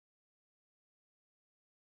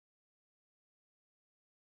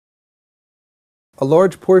A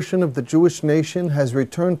large portion of the Jewish nation has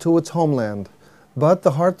returned to its homeland, but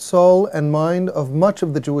the heart, soul, and mind of much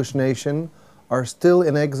of the Jewish nation are still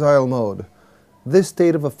in exile mode. This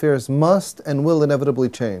state of affairs must and will inevitably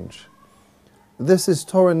change. This is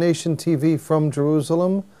Torah Nation TV from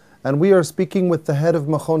Jerusalem, and we are speaking with the head of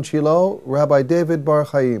Machon Shilo, Rabbi David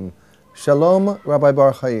Bar-Hayim. Shalom, Rabbi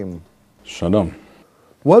Bar-Hayim. Shalom.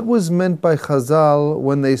 What was meant by Chazal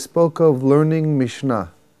when they spoke of learning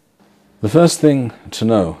Mishnah? The first thing to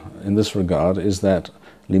know in this regard is that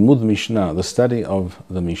Limud Mishnah, the study of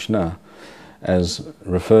the Mishnah, as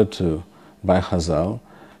referred to by Chazal,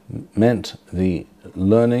 meant the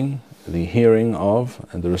learning, the hearing of,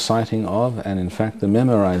 and the reciting of, and in fact the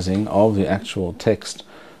memorizing of the actual text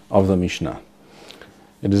of the Mishnah.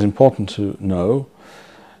 It is important to know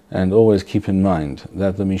and always keep in mind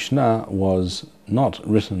that the Mishnah was not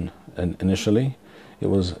written initially.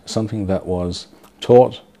 It was something that was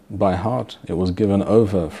taught by heart. It was given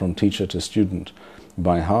over from teacher to student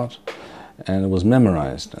by heart, and it was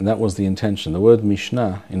memorized, and that was the intention. The word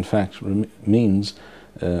Mishnah, in fact, means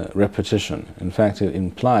repetition. In fact, it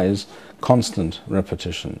implies constant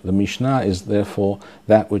repetition. The Mishnah is therefore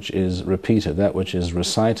that which is repeated, that which is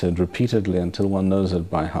recited repeatedly until one knows it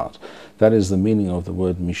by heart. That is the meaning of the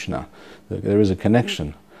word Mishnah. There is a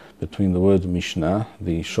connection between the word Mishnah,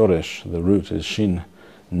 the shoresh, the root is shin,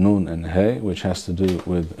 nun and he, which has to do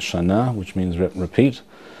with shana, which means repeat,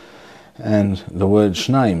 and the word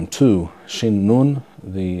shnaim, two, shin nun,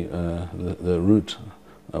 the root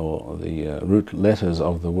or the root letters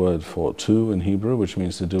of the word for two in Hebrew, which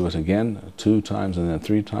means to do it again, 2 times and then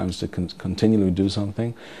 3 times to continually do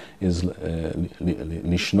something, is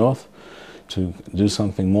lishnoth, to do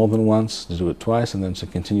something more than once, to do it twice, and then to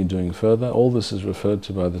continue doing further. All this is referred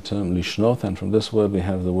to by the term lishnoth, and from this word we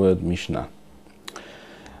have the word Mishnah.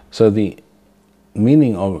 So the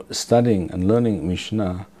meaning of studying and learning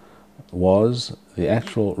Mishnah was the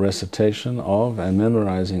actual recitation of and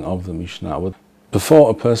memorizing of the Mishnah. Before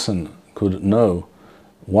a person could know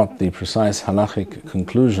what the precise halachic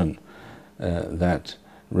conclusion that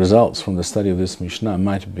results from the study of this Mishnah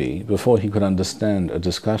might be, before he could understand a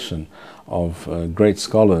discussion of great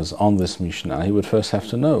scholars on this Mishnah, he would first have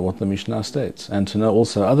to know what the Mishnah states, and to know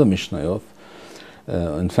also other Mishnayot,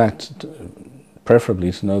 in fact,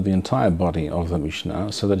 preferably to know the entire body of the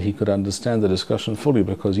Mishnah, so that he could understand the discussion fully,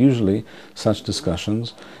 because usually such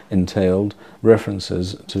discussions entailed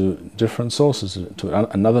references to different sources,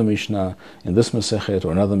 to another Mishnah in this Masechet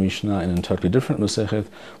or another Mishnah in a totally different Masechet,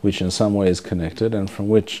 which in some way is connected, and from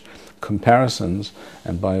which comparisons,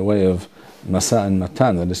 and by way of Masa and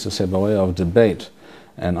Matan, that is to say by way of debate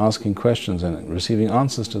and asking questions and receiving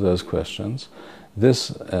answers to those questions,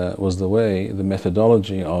 this was the way, the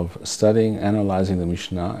methodology of studying, analyzing the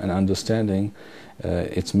Mishnah and understanding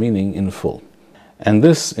its meaning in full. And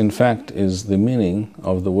this, in fact, is the meaning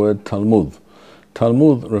of the word Talmud.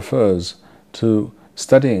 Talmud refers to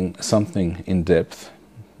studying something in depth,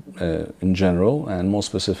 in general, and more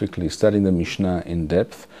specifically studying the Mishnah in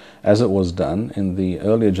depth, as it was done in the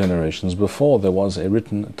earlier generations before there was a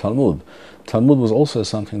written Talmud. Talmud was also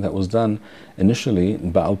something that was done initially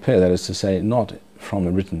Ba'al Peh, that is to say, not from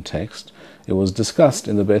a written text. It was discussed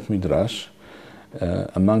in the Beit Midrash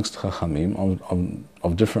amongst Chachamim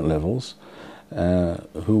of different levels,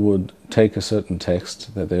 who would take a certain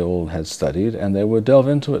text that they all had studied, and they would delve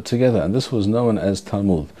into it together, and this was known as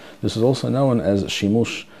Talmud. This was also known as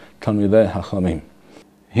Shimush Talmidei Chachamim.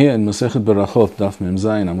 Here in Masechet Berachot, Daf Mem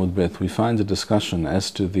Zayin Amud Bet, we find a discussion as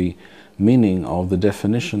to the meaning of the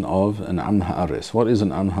definition of an Am Ha'aretz. What is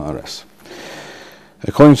an Am Ha'aretz?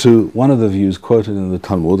 According to one of the views quoted in the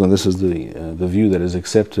Talmud, and this is the view that is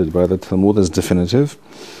accepted by the Talmud as definitive,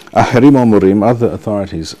 Ahirim Omurim, other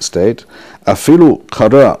authorities state, Afilu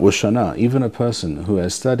Qara Washana, even a person who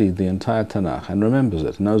has studied the entire Tanakh and remembers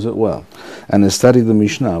it, knows it well, and has studied the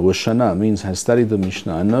Mishnah. Washana means has studied the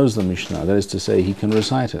Mishnah and knows the Mishnah, that is to say, he can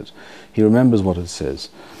recite it, he remembers what it says.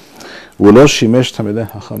 But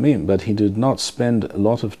he did not spend a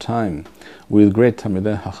lot of time with great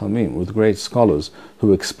Tamidei Hachamim, with great scholars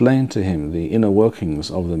who explained to him the inner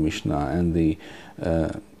workings of the Mishnah and the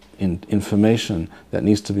information that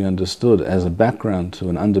needs to be understood as a background to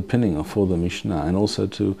an underpinning for the Mishnah, and also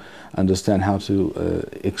to understand how to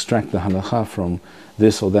extract the halakha from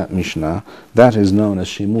this or that Mishnah. That is known as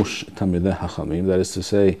Shimush Tamidei Hachamim, that is to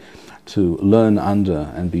say, to learn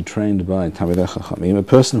under and be trained by Tamidei Chachamim. A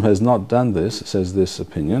person who has not done this, says this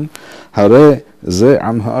opinion, Hare ze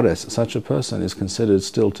Am Ha'aretz, such a person is considered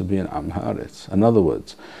still to be an Am Ha'aretz. In other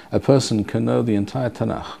words, a person can know the entire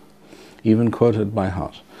Tanakh, even quoted by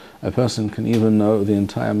heart. A person can even know the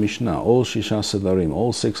entire Mishnah, all Shisha Sedarim,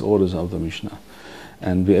 all 6 orders of the Mishnah.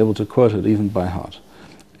 and be able to quote it even by heart.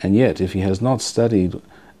 And yet, if he has not studied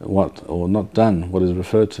or not done what is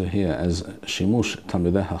referred to here as Shimush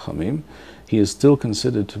Talmidei Hachamim, he is still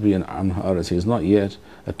considered to be an Am Ha'aretz. He is not yet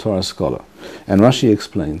a Torah scholar. And Rashi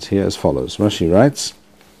explains here as follows. Rashi writes,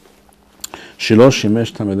 Shilo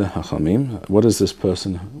Shimesh Talmidei Hachamim. What is this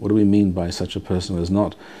person? What do we mean by such a person who has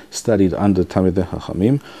not studied under Talmidei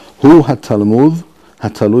Hachamim? Hu HaTalmud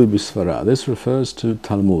HaTalui Bisfara. This refers to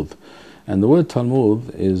Talmud. And the word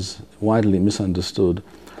Talmud is widely misunderstood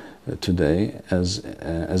today as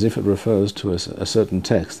if it refers to a certain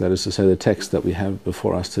text, that is to say the text that we have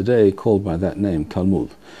before us today called by that name,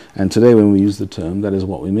 Talmud. And today when we use the term, that is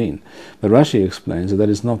what we mean. But Rashi explains that that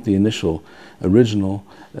is not the original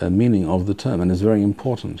meaning of the term, and it's very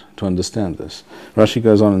important to understand this. Rashi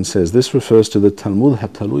goes on and says, this refers to the Talmud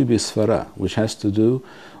HaTalui Bisfara, which has to do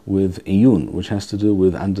with iyun, which has to do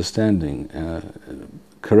with understanding,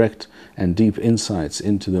 correct and deep insights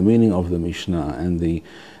into the meaning of the Mishnah and the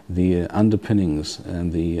underpinnings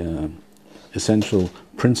and the essential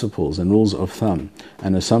principles and rules of thumb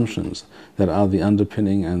and assumptions that are the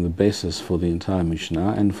underpinning and the basis for the entire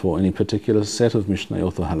Mishnah and for any particular set of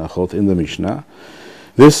Mishnayot or halachot in the Mishnah.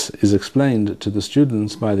 This is explained to the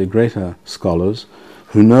students by the greater scholars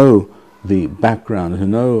who know the background, who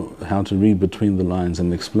know how to read between the lines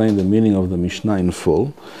and explain the meaning of the Mishnah in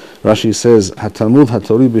full. Rashi says, HaTalmud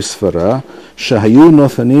HaTalui Bisfara Shahayu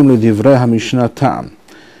Nothanim L'Divrei HaMishnah Ta'am.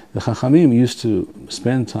 The Chachamim used to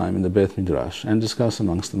spend time in the Beit Midrash and discuss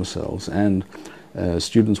amongst themselves, and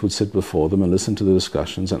students would sit before them and listen to the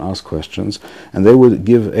discussions and ask questions, and they would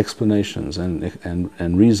give explanations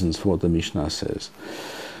and reasons for what the Mishnah says.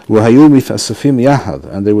 وَهَيُوا مِتَأَسَّفِيم يَحَدْ,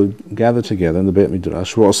 and they would gather together in the Beit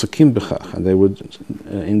Midrash, وَعَصَكِيم بِخَخ, and they would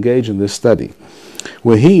engage in this study.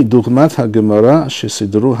 وَهِي دُغْمَتْ هَا-Gemara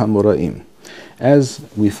شِسِدْرُوا هَا-Moraim, as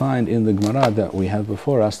we find in the Gemara that we have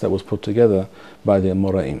before us that was put together by the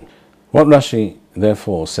Amoraim. What Rashi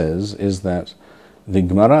therefore says is that the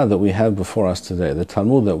Gemara that we have before us today, the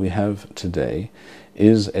Talmud that we have today,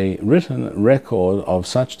 is a written record of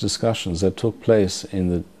such discussions that took place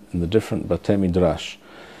in the different Batei Midrash,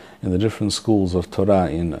 in the different schools of Torah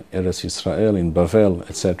in Eretz Yisrael, in Bavel,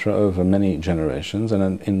 etc., over many generations.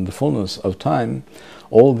 And in the fullness of time,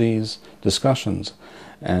 all these discussions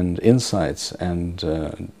and insights and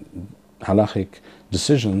halachic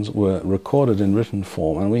decisions were recorded in written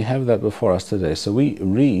form, and we have that before us today. So we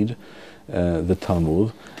read the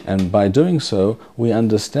Talmud, and by doing so we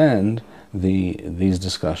understand these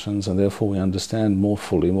discussions, and therefore we understand more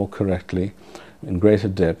fully, more correctly, in greater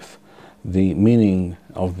depth, the meaning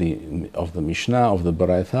of the Mishnah, of the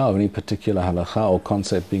Baraitha, of any particular halakha or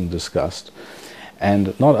concept being discussed.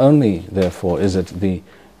 And not only, therefore, is it the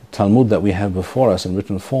Talmud that we have before us in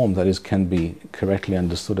written form that can be correctly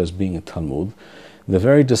understood as being a Talmud, the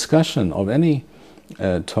very discussion of any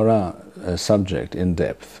Torah subject in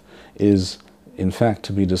depth is in fact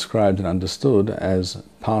to be described and understood as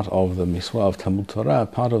part of the Miswah of Talmud Torah,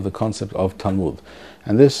 part of the concept of Talmud.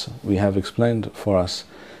 And this we have explained for us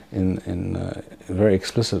in very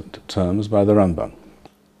explicit terms by the Rambam.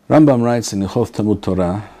 Rambam writes in Ilchot Talmud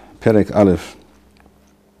Torah, Perek Aleph,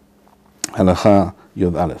 Halacha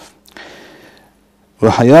Yod Aleph.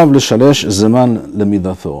 A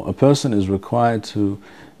person is required to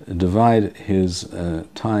divide his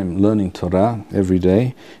time learning Torah every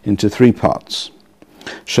day into three parts.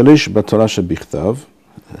 Shalish b'Torah shebichtav,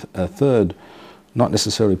 a third, not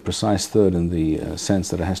necessarily precise third in the sense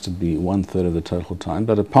that it has to be 1/3 of the total time,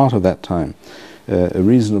 but a part of that time, a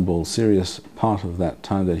reasonable, serious part of that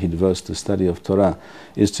time that he devotes to the study of Torah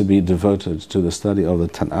is to be devoted to the study of the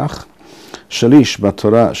Tanakh. Shalish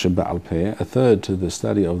b'Torah sheBa'al Peh, a third to the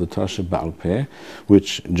study of the Torah sheBa'al Peh,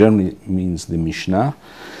 which generally means the Mishnah.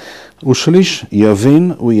 Ushalish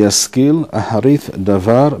yavin uyaskil aharith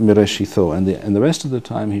davar mireshitho, and the rest of the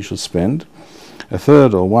time he should spend, a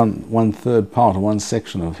third or one third part or one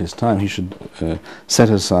section of his time he should set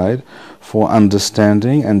aside for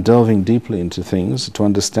understanding and delving deeply into things, to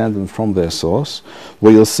understand them from their source,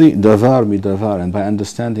 where you'll see davar mi davar, and by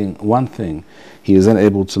understanding one thing he is then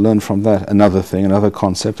able to learn from that another thing, another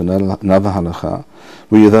concept, another halakha.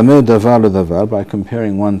 وَيُذَمِرْ davar لَدَvar, by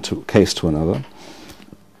comparing one case to another.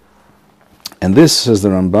 And this, says the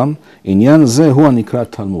Rambam, inyan zeh huwa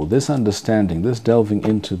nikrat Talmud. This understanding, this delving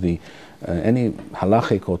into the any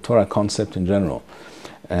halachic or Torah concept in general,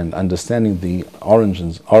 and understanding the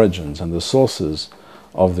origins and the sources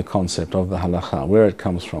of the concept of the halakha, where it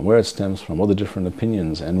comes from, where it stems from, what the different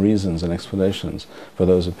opinions and reasons and explanations for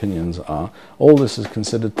those opinions are, all this is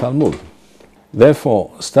considered Talmud.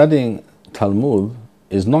 Therefore, studying Talmud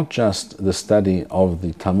is not just the study of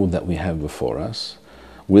the Talmud that we have before us,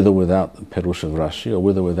 with or without the Perush of Rashi, or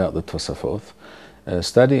with or without the Tosafot.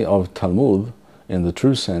 Study of Talmud, in the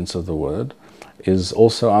true sense of the word, is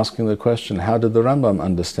also asking the question, how did the Rambam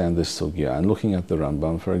understand this sugya? And looking at the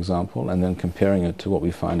Rambam, for example, and then comparing it to what we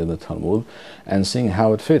find in the Talmud, and seeing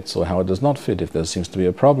how it fits or how it does not fit, if there seems to be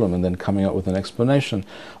a problem, and then coming up with an explanation.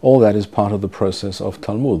 All that is part of the process of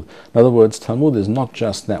Talmud. In other words, Talmud is not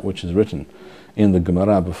just that which is written in the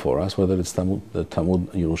Gemara before us, whether it's the Talmud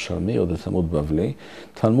Yerushalmi or the Talmud Bavli.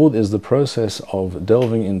 Talmud is the process of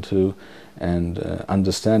delving into and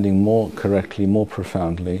understanding more correctly, more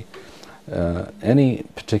profoundly, any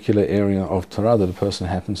particular area of Torah that a person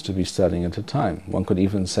happens to be studying at a time. One could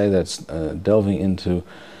even say that's delving into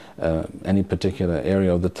any particular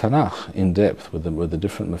area of the Tanakh in depth with the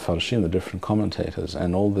different mefarshim, the different commentators,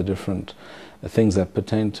 and all the different things that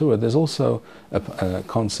pertain to it. There's also a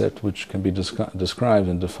concept which can be described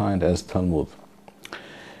and defined as Talmud.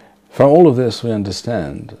 From all of this, we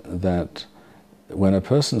understand that when a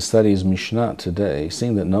person studies Mishnah today,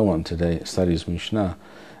 seeing that no one today studies Mishnah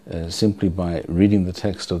simply by reading the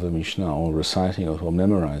text of the Mishnah or reciting it or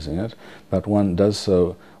memorizing it, but one does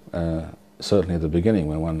so certainly at the beginning,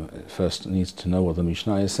 when one first needs to know what the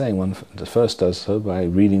Mishnah is saying. One first does so by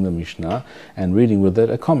reading the Mishnah and reading with it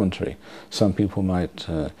a commentary. Some people might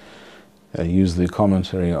use the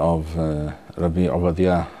commentary of Rabbi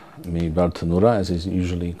Obadiah Bar-Tanura, as he's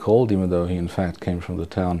usually called, even though he in fact came from the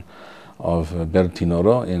town of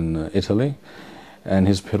Bertinoro in Italy. And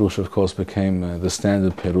his Perush, of course, became the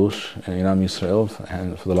standard Perush in Am Yisrael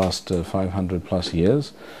and for the last 500 plus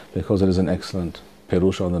years, because it is an excellent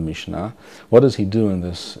Perush on the Mishnah. What does he do in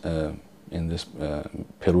this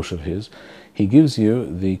Perush of his? He gives you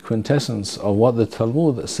the quintessence of what the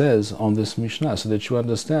Talmud says on this Mishnah, so that you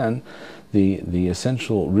understand the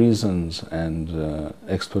essential reasons and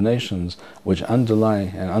explanations which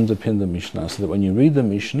underlie and underpin the Mishnah, so that when you read the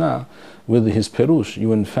Mishnah with his Perush,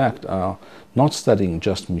 you in fact are not studying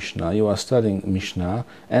just Mishnah, you are studying Mishnah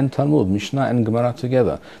and Talmud, Mishnah and Gemara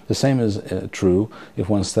together. The same is true if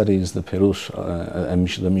one studies the Perush,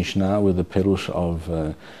 the Mishnah with the Perush of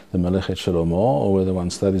the Melechet Shlomo, or whether one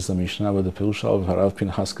studies the Mishnah with the Perush of Harav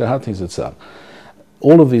Pinchas Kahati Zitzal.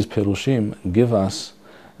 All of these Perushim give us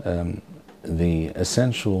the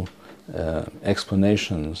essential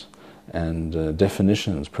explanations and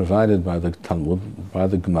definitions provided by the Talmud, by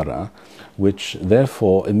the Gemara, which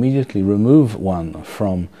therefore immediately remove one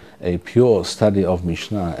from a pure study of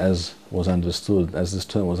Mishnah as was understood, as this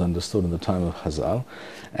term was understood in the time of Chazal,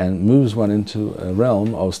 and moves one into a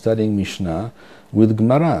realm of studying Mishnah with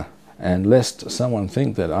Gemara. And lest someone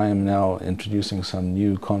think that I am now introducing some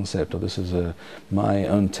new concept, or this is my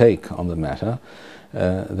own take on the matter,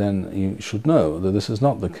 then you should know that this is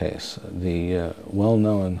not the case. The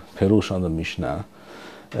well-known Perush on the Mishnah,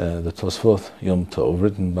 the Tosfot Yom Tov,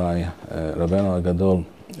 written by Rabbeinu Agadol,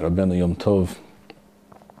 Rabbeinu Yom Tov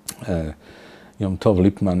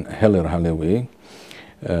Lipman Heller Halevi,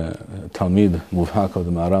 Talmid Muvhak of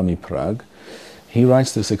the Maharami Prague, he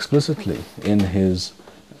writes this explicitly in his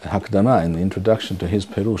Hakdama, in the introduction to his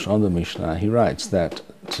Perush on the Mishnah. He writes that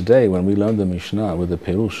today, when we learn the Mishnah with the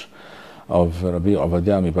Perush of Rabbi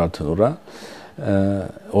Obadiah Bar-Tanura,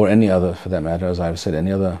 or any other, for that matter, as I've said,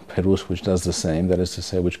 any other Perush which does the same, that is to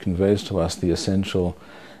say, which conveys to us the essential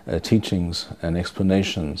teachings and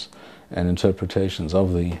explanations and interpretations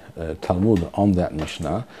of the Talmud on that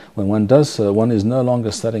Mishnah. When one does so, one is no longer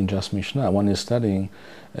studying just Mishnah, one is studying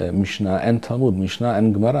Mishnah and Talmud, Mishnah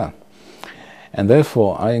and Gemara. And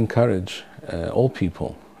therefore, I encourage all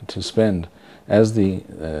people to spend, as the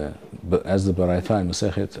Baraita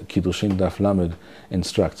Masechet Kiddushin Daf Lamed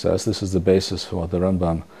instructs us. This is the basis for what the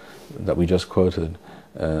Rambam that we just quoted.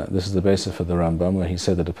 This is the basis for the Rambam, where he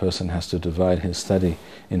said that a person has to divide his study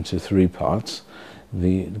into three parts.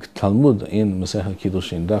 The Talmud in Masechet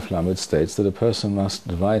Kiddushin Daf Lamed states that a person must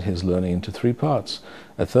divide his learning into three parts: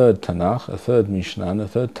 a third Tanakh, a third Mishnah, and a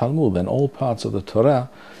third Talmud. And all parts of the Torah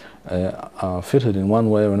are fitted in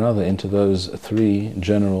one way or another into those three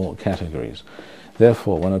general categories.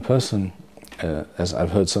 Therefore, when a person, as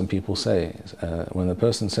I've heard some people say, when a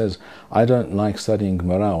person says, I don't like studying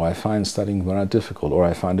Gemara, or I find studying Gemara difficult, or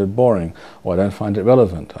I find it boring, or I don't find it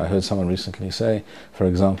relevant. I heard someone recently say, for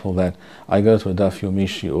example, that I go to a Daf Yomi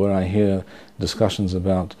shiur where I hear discussions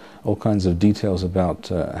about all kinds of details about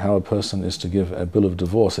how a person is to give a bill of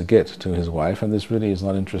divorce, a get, to his wife, and this really is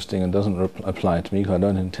not interesting and doesn't apply to me, because I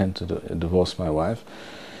don't intend to divorce my wife.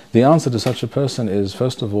 The answer to such a person is,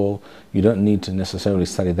 first of all, you don't need to necessarily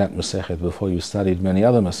study that Masechet before you studied many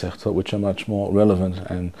other Masechtot, which are much more relevant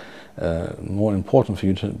and more important for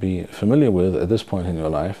you to be familiar with at this point in your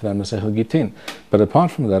life than Masechet Gittin. But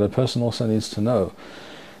apart from that, a person also needs to know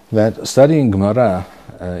that studying Gemara,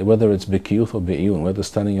 whether it's Bikiyuth or Be'iyun, whether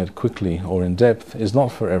studying it quickly or in depth, is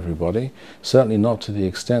not for everybody, certainly not to the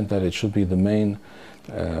extent that it should be the main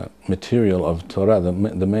material of Torah, the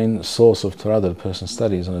main source of Torah that a person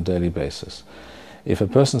studies on a daily basis. If a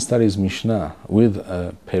person studies Mishnah with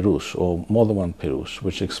a Perush, or more than one Perush,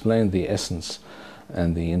 which explain the essence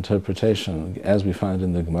and the interpretation, as we find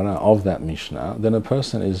in the Gemara, of that Mishnah, then a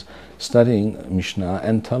person is studying Mishnah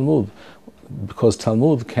and Talmud, because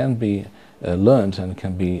Talmud can be learnt and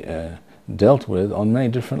can be dealt with on many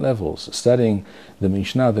different levels. Studying the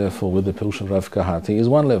Mishnah, therefore, with the Perush of Rav Kahati is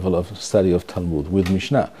one level of study of Talmud with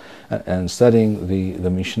Mishnah, and studying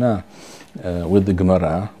the Mishnah with the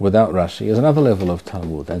Gemara without Rashi is another level of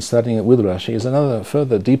Talmud, and studying it with Rashi is another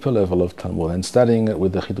further deeper level of Talmud, and studying it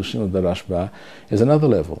with the Chidushim of the Rashba is another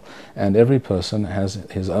level. And every person has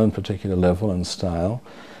his own particular level and style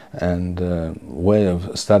and way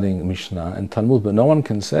of studying Mishnah and Talmud, but no one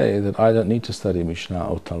can say that I don't need to study Mishnah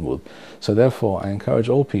or Talmud. So therefore I encourage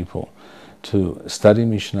all people to study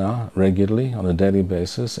Mishnah regularly on a daily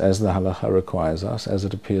basis, as the halacha requires us, as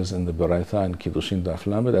it appears in the Baraita and Kiddushin Daf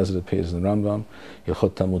Lamed, as it appears in the Rambam,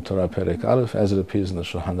 Hilchot Talmud Torah Perek Aleph, as it appears in the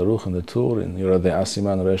Shulchan Aruch and the Tur, in Yoreh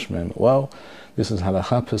Asiman Resh Mem. Well, this is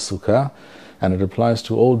halacha pesuka, and it applies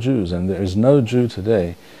to all Jews, and there is no Jew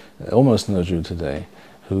today, almost no Jew today,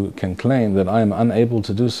 who can claim that I am unable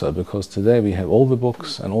to do so, because today we have all the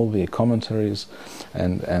books and all the commentaries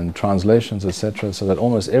and translations, etc., so that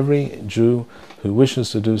almost every Jew who wishes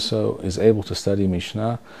to do so is able to study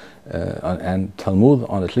Mishnah and Talmud,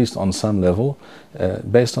 on at least on some level,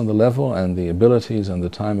 based on the level and the abilities and the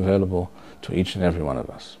time available to each and every one of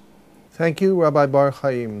us. Thank you, Rabbi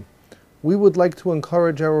Bar-Hayim. We would like to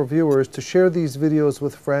encourage our viewers to share these videos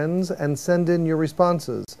with friends and send in your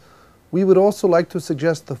responses. We would also like to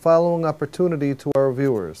suggest the following opportunity to our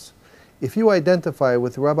viewers. If you identify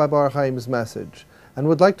with Rabbi Bar-Hayim's message and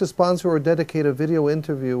would like to sponsor or dedicate a video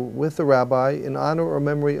interview with the rabbi in honor or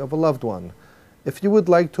memory of a loved one, if you would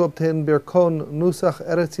like to obtain Birkon Nusach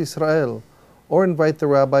Eretz Yisrael or invite the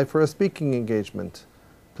rabbi for a speaking engagement,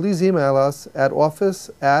 please email us at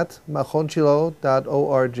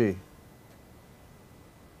office@machonshilo.org.